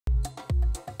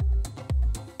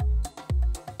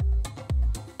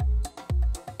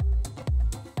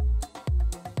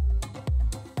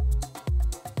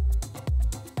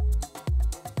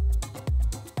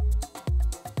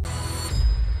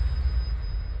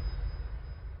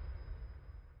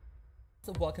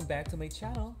So welcome back to my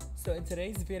channel. So in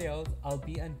today's video, I'll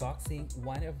be unboxing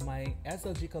one of my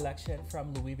SLG collection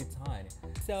from Louis Vuitton.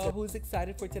 So who's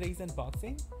excited for today's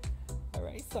unboxing?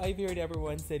 Alright, so I've heard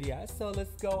everyone said yes, so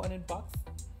let's go and unbox.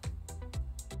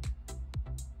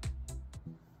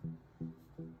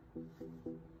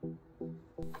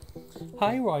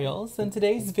 Hi Royals, in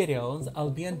today's videos, I'll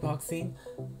be unboxing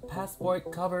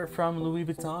passport cover from Louis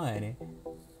Vuitton.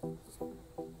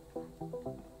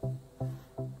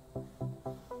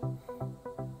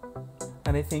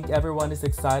 And I think everyone is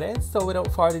excited, so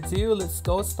without further ado, let's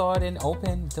go start and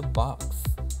open the box.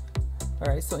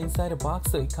 Alright, so inside the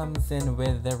box, so it comes in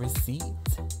with the receipt.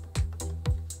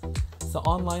 So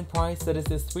online price, so this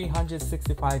is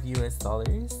 $365 US.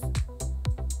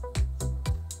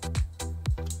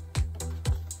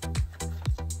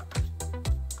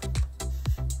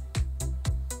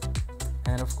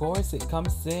 And of course, it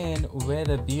comes in with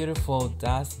a beautiful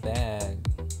dust bag.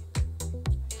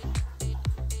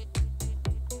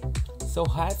 So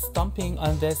hat stamping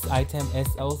on this item is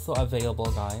also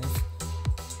available, guys.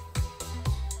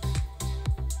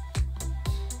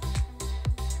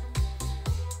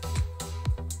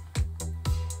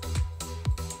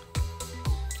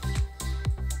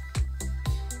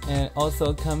 And it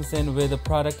also comes in with the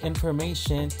product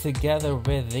information together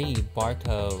with the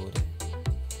barcode.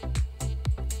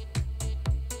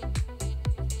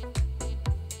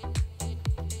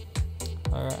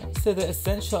 Alright, so the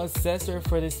essential accessory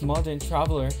for this modern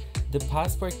traveler, the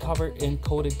passport cover in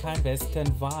coated canvas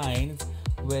combines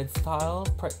with style.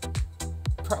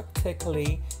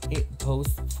 Practically, it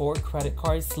boasts 4 credit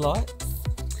card slots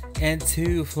and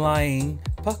 2 flying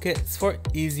pockets for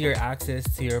easier access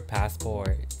to your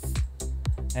passports.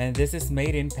 And this is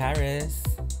made in Paris.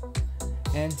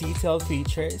 And detailed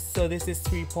features, so this is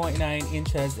 3.9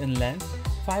 inches in length,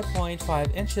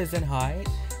 5.5 inches in height,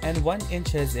 and 1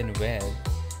 inches in width.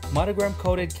 Monogram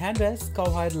coated canvas,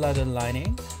 cowhide leather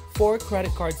lining, 4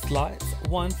 credit card slots,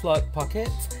 1 float pocket,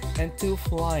 and 2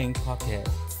 flying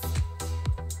pockets.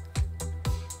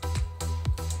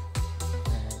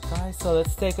 Alright guys, so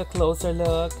let's take a closer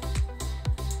look.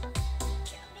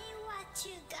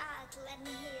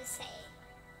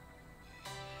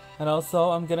 And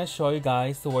also, I'm gonna show you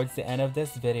guys towards the end of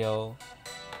this video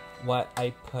what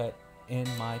I put in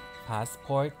my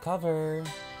passport cover.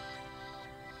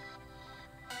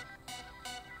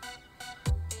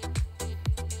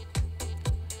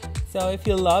 So if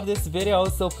you love this video,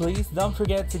 so please don't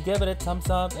forget to give it a thumbs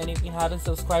up, and if you haven't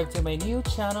subscribed to my new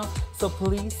channel, so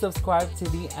please subscribe to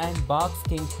the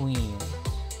Unboxing Queen.